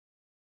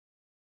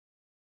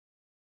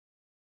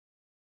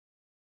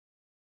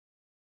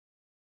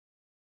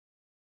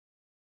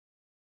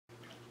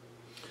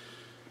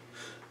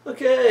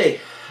Okay,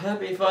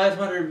 happy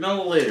 500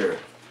 milliliter.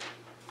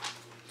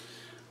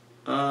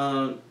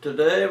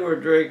 Today we're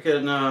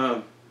drinking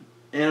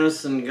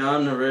Innocent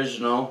Gun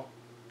Original.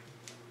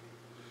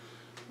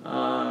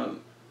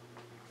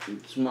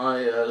 It's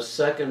my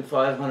second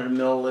 500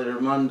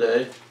 milliliter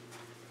Monday.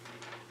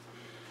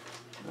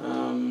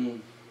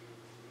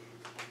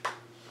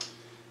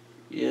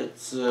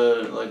 It's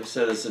like I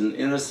said, it's an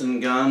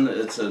Innocent Gun.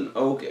 It's an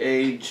oak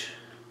age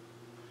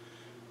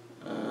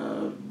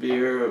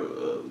beer,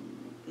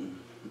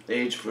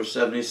 aged for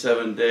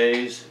 77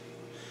 days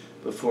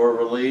before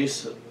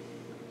release.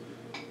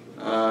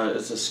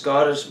 It's a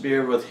Scottish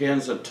beer with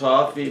hints of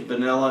toffee,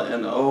 vanilla,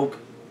 and oak,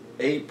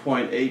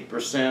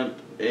 8.8%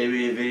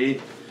 ABV,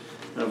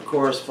 and of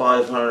course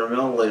 500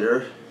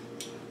 milliliter.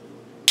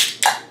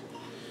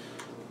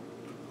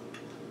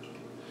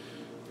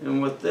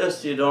 And with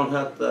this, you don't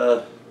have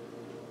to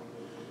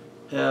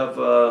have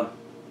a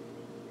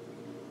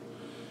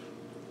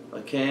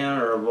can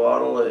or a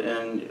bottle,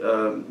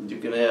 and you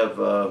can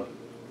have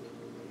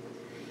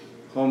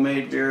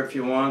homemade beer if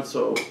you want,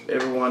 so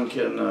everyone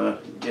can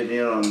get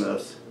in on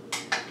this.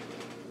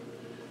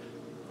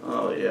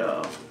 Oh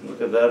yeah, look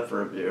at that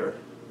for a beer.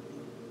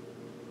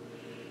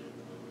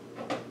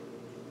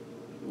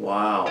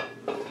 Wow.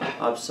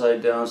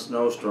 Upside down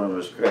snowstorm,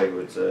 as Craig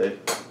would say.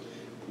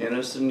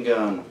 Innocent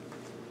Gun.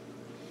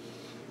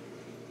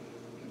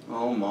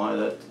 Oh my,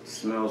 that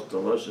smells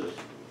delicious.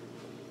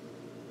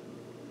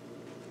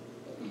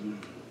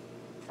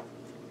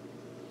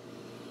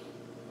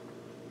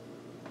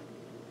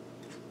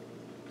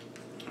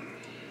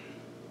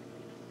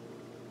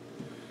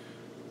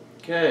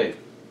 Okay.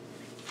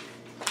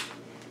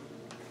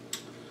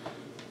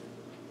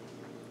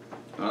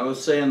 I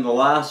was saying the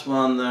last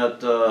one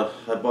that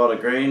I bought a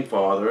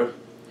Grainfather.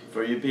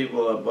 For you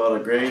people that bought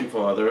a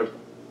Grainfather,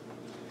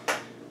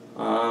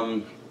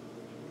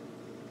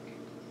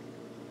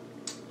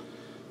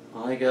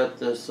 I got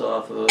this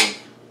off of,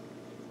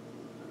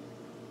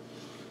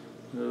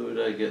 who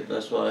did I get?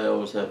 That's why I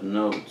always have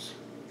notes.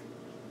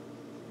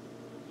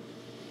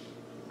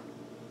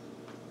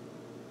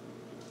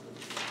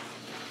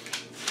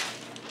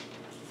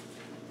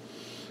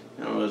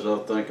 Anyways,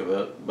 I'll think of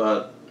it,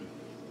 but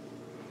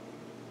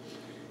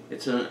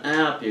it's an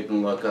app you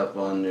can look up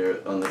on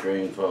the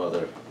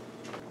Grainfather.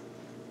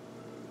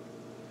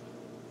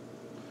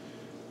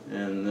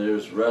 And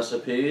there's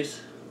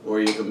recipes,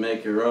 or you can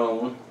make your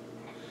own.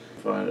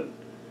 Find it.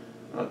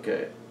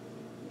 Okay.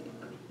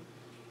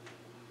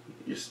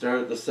 You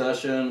start the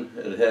session.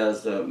 It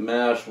has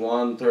mash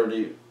 1,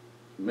 30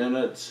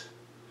 minutes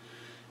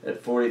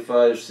at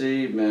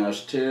 45°.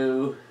 Mash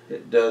 2.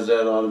 It does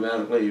that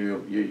automatically.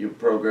 You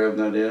program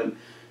that in.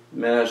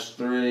 Mash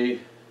 3.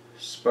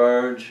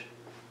 Sparge.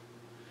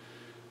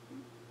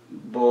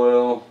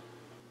 Boil.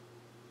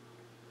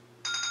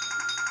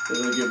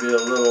 It'll give you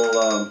a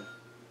little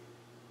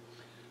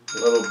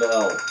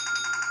bell.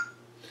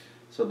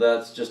 So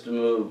that's just to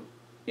move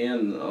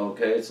in.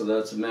 Okay, so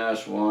that's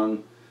mash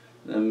 1.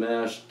 Then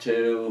mash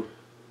 2.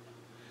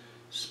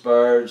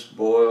 Sparge,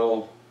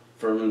 boil,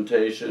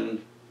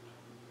 fermentation.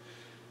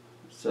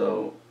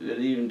 So it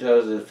even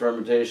tells the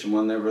fermentation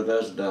whenever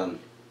that's done.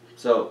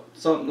 So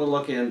something to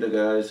look into,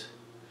 guys.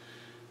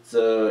 It's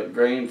a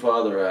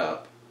Grainfather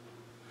app.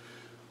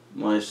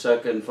 My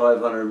second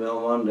 500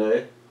 ml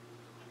Monday.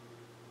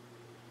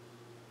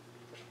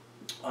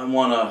 I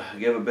want to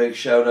give a big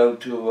shout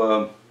out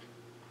to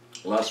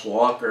Les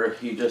Walker.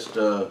 He just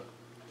put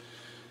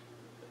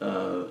out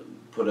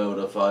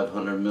a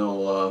 500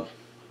 ml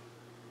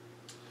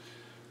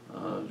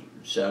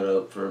shout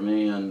out for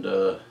me, and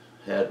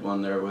had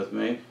one there with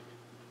me.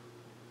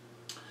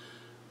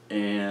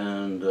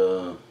 And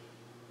oh,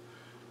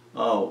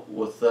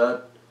 with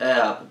that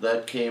app,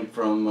 that came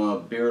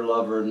from Beer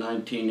Lover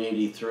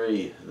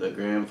 1983, the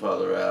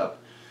Grandfather app.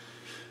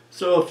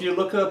 So if you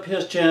look up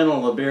his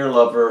channel, the Beer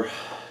Lover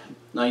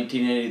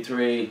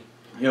 1983,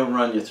 he'll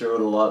run you through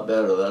it a lot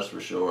better, that's for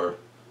sure.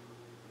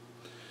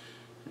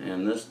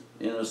 And this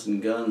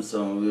Innocent Gun's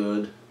so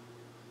good.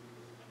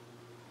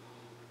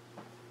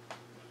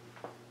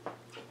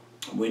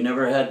 We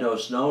never had no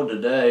snow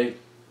today,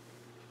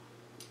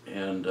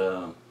 and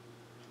then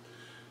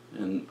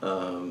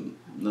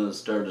it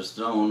started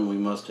snowing. We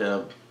must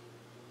have,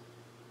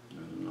 I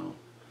don't know,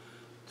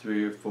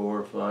 3 or 4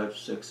 or 5,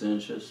 6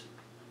 inches.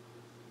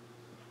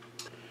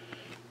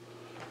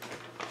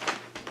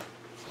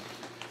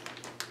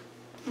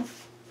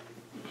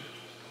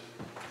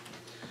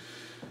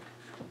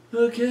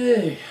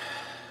 Okay,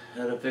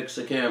 had to fix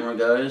the camera,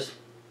 guys.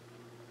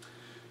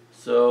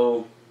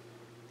 So,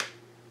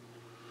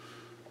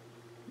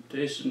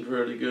 tasting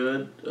pretty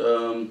good.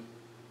 I'm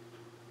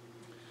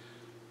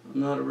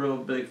not a real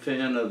big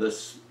fan of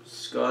this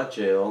Scotch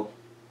ale,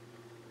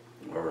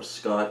 or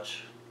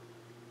Scotch,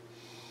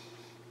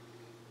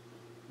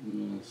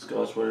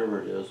 Scotch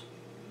whatever it is.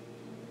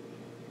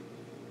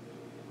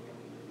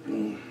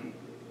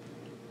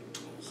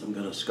 Some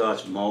kind of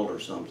Scotch malt or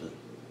something.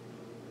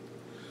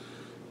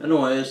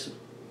 Anyways,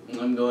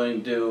 I'm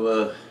going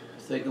to, I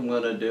think I'm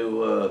going to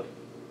do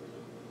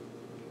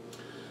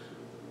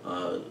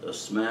a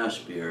smash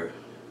beer.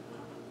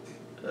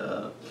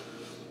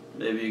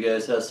 Maybe you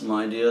guys have some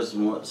ideas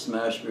on what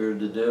smash beer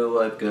to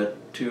do. I've got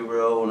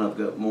 2-row and I've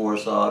got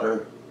Morris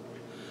Otter,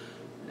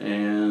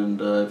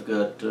 and I've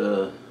got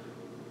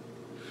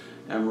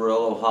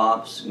Amarillo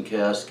hops and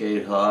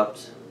Cascade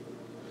hops.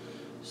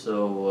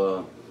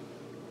 So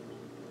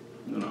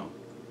you know,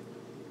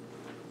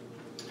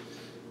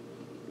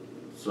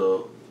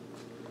 so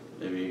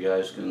maybe you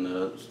guys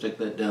can stick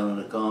that down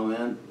in a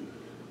comment.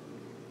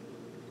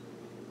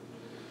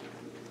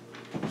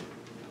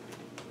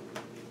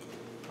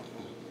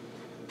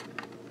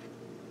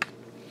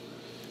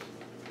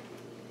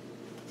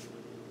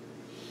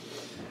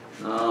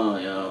 Oh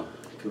yeah,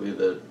 could be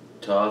the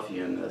toffee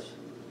in this.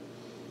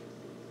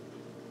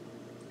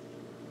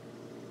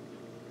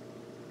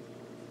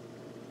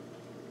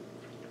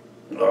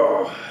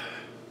 Oh,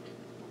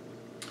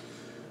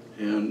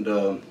 and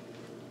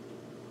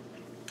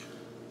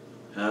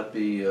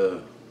happy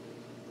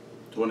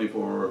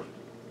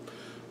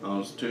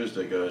 24-ounce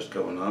Tuesday, guys,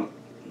 coming up,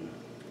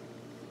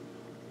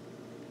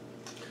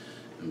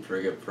 and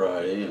Frigate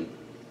Friday, and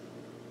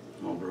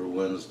Homebrew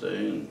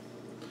Wednesday, and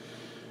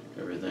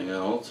everything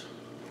else.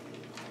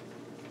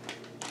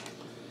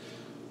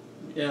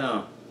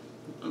 Yeah,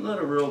 I'm not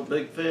a real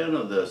big fan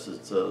of this.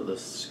 It's the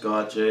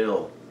Scotch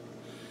Ale,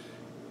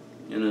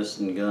 Innis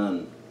and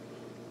Gunn.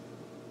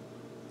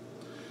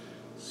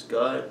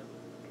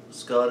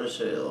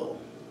 Scottish Ale,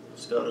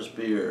 Scottish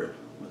beer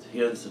with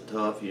hints of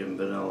toffee and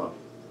vanilla.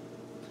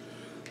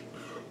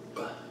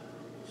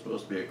 It's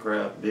supposed to be a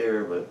craft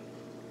beer, but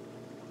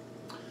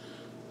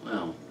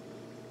well,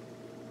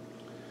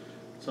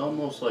 it's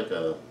almost like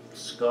a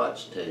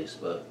Scotch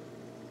taste, but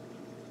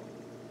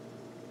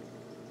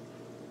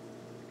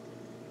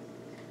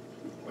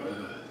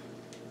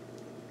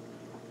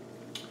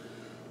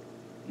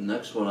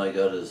next one I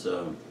got is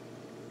a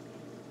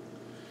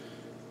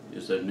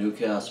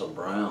Newcastle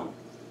Brown.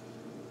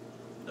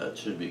 That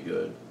should be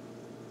good.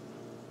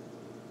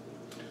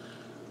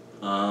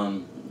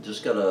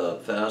 Just got a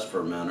fast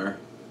fermenter.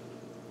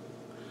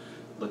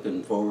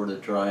 Looking forward to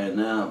trying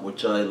that.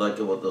 Which I like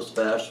about those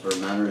fast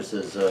fermenters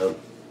is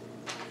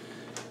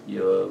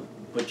you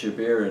put your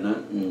beer in it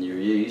and your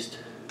yeast,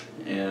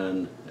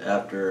 and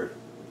after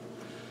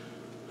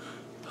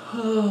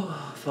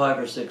 5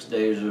 or 6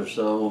 days or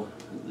so,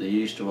 the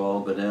yeast will all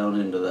go down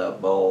into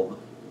that bulb.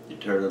 You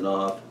turn it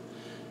off.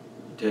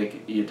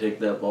 You take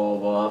that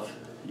bulb off.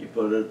 You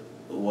put it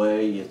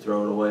away. You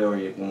throw it away, or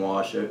you can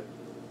wash it.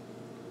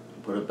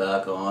 Put it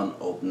back on.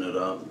 Open it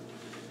up,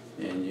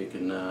 and you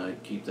can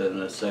keep that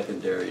in a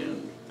secondary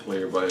and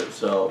clear by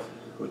itself,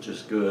 which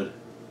is good.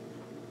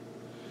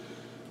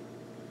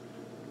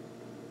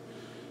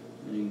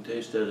 You can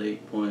taste that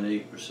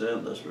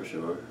 8.8%, that's for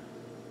sure.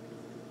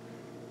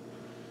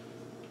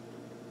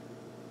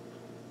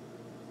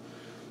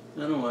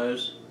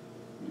 Anyways,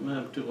 I don't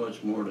have too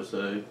much more to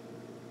say.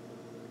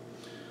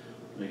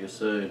 Like I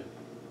say,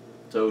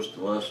 toast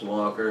to Les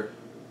Walker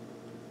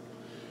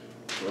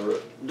for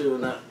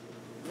doing that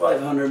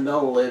 500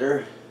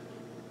 milliliter.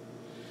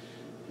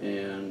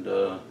 And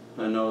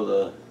I know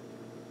the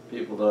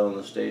people down in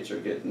the States are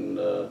getting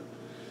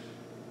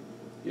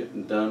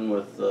done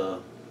with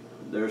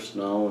their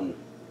snow, and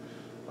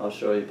I'll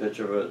show you a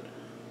picture of it.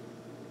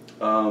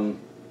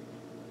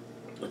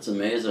 It's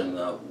amazing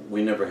that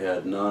we never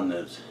had none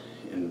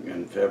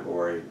in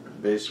February,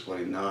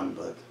 basically none,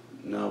 but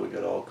now we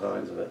got all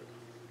kinds of it.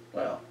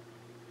 Wow,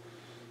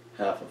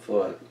 half a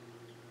foot.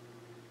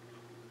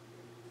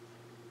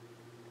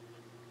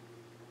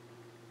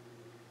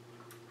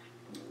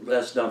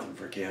 That's nothing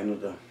for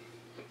Canada,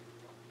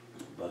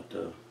 but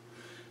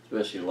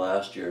especially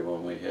last year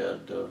when we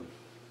had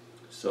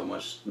so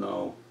much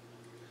snow,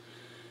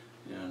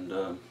 and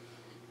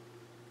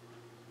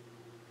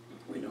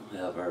we don't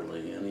have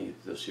hardly any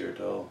this year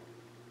at all.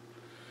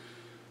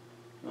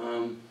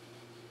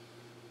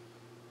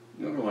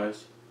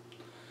 Anyways,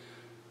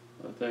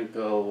 I think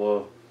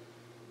I'll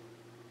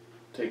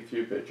take a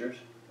few pictures.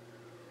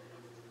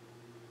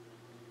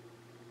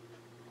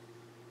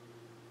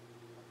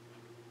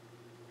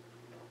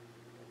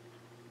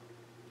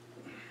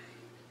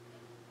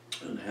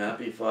 And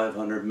happy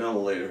 500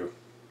 milliliter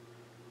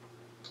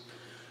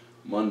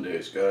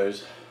Mondays,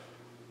 guys.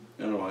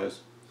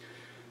 Anyways,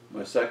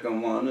 my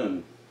second one,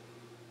 and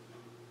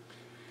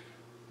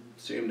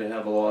seem to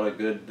have a lot of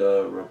good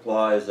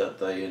replies that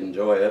they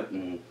enjoy it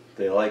and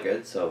they like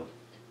it, so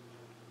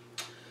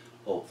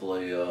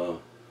hopefully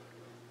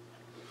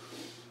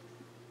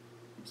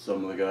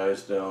some of the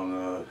guys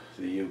down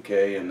the UK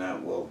and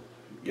that will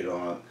get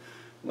on it.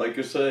 Like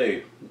I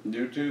say,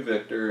 you too,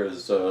 Victor,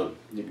 is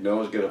you can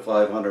always get a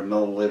 500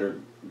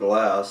 milliliter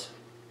glass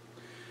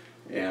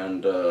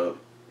and fill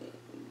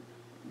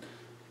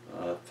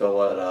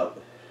that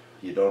up.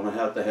 You don't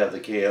have to have the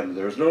can.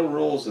 There's no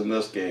rules in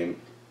this game,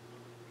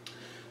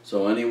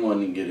 so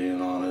anyone can get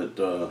in on it,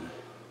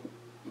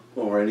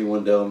 or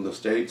anyone down in the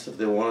States if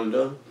they wanted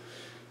to,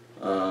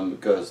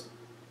 because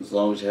as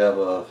long as you have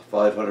a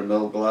 500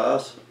 ml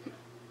glass,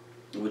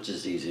 which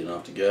is easy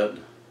enough to get,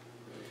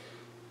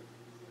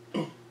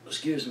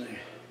 excuse me.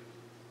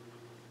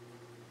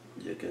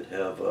 You could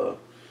have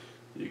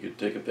you could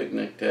take a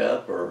picnic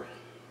tap or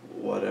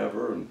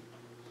whatever and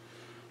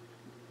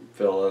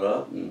fill it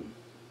up and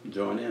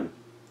join in.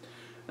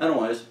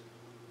 Anyways,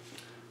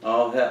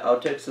 I'll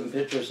take some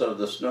pictures of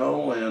the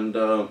snow,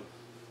 and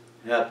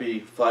happy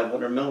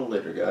 500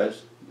 milliliter,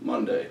 guys.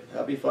 Monday.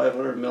 Happy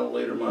 500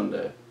 milliliter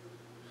Monday.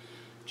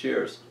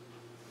 Cheers.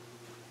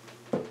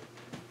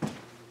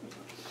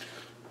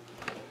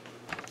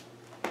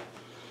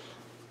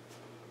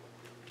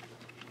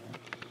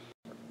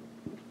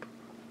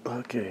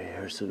 Okay,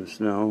 here's some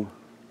snow.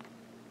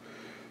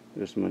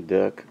 There's my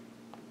deck.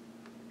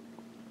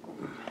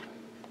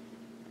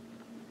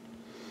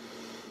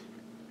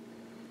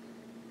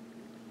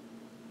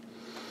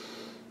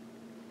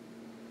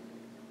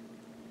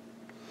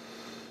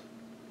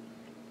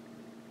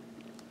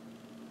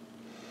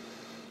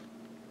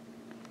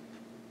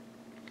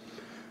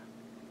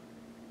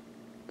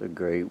 The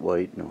Great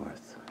White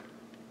North.